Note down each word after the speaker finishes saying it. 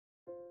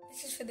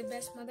This is for the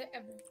best mother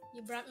ever.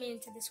 You brought me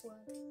into this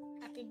world.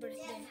 Happy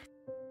birthday.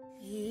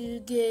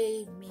 You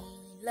gave me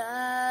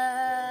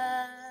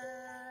life.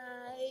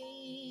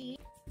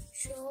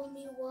 Show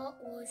me what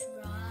was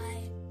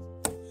right.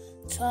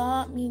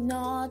 Taught me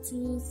not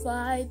to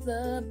fight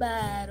the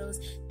battles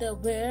that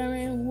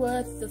weren't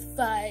worth the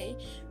fight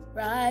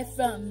right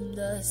from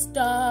the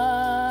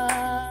start.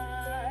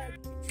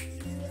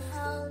 You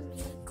held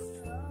me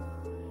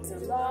close. It's a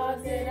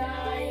lot that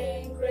I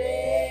ain't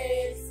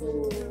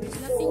grateful. There's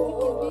nothing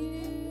you can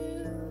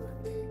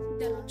do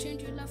that'll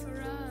change your love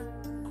for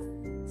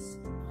us.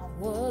 Our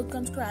world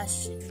comes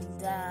crashing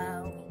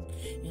down.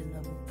 Your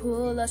love will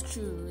pull us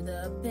through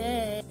the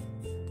pain.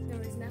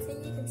 There is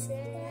nothing you can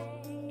say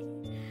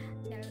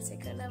that'll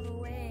take our love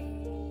away.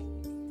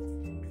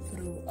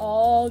 Through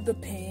all the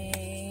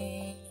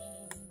pain,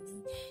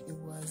 it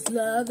was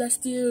love that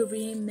still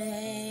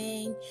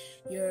remained.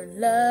 Your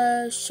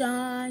love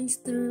shines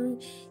through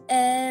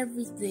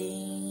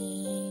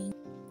everything.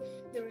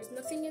 There is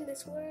nothing in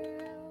this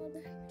world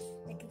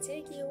that can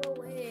take you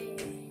away.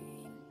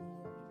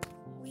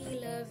 We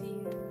love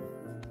you.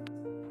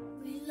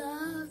 We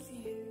love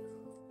you.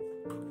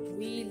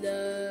 We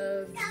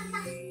love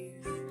you.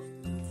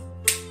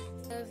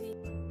 Love you.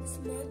 Best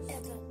mom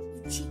ever.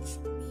 You treat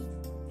me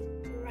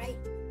right.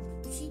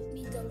 You treat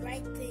me the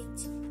right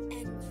things,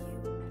 and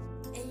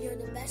you're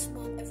the best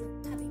mom ever.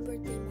 Happy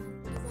birthday, mom.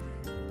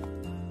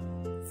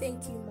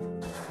 Thank you,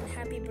 Mom, and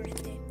happy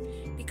birthday,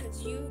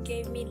 because you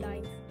gave me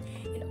life,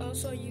 and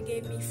also you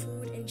gave me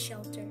food and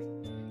shelter.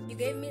 You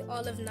gave me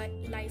all of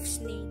life's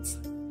needs.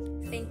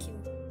 Thank you,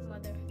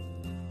 Mother.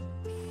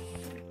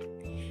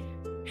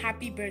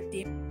 Happy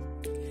birthday.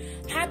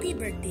 Happy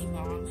birthday,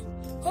 Mom.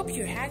 Hope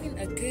you're having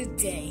a good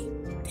day.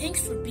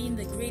 Thanks for being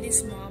the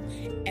greatest mom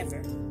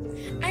ever.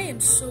 I am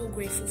so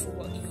grateful for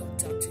what you have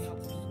done to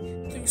help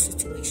me through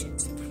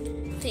situations.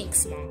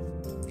 Thanks, Mom.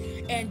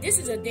 And this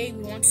is a day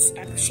we want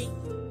to appreciate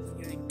you.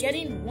 You're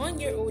getting 1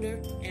 year older,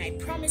 and I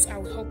promise I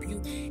will help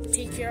you and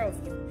take care of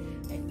you.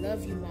 I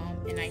love you, Mom,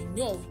 and I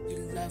know you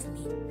love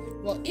me.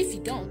 Well, if you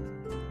don't,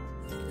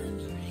 you love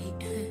me, right?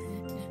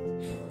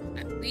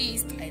 At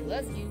least I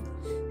love you.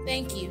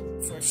 Thank you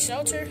for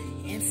shelter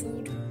and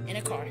food and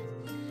a car.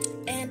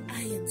 And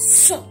I am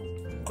so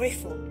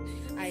grateful.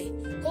 I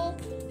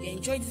hope you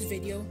enjoyed this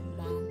video,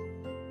 Mom.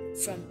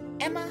 From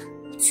Emma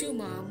to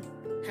Mom,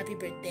 happy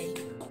birthday.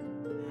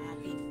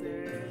 Happy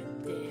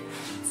birthday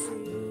to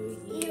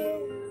you.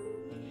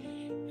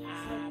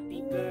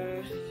 Happy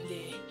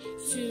birthday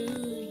to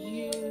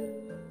you.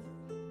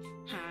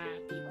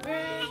 Happy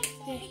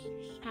birthday.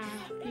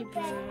 Happy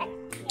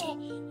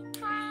birthday.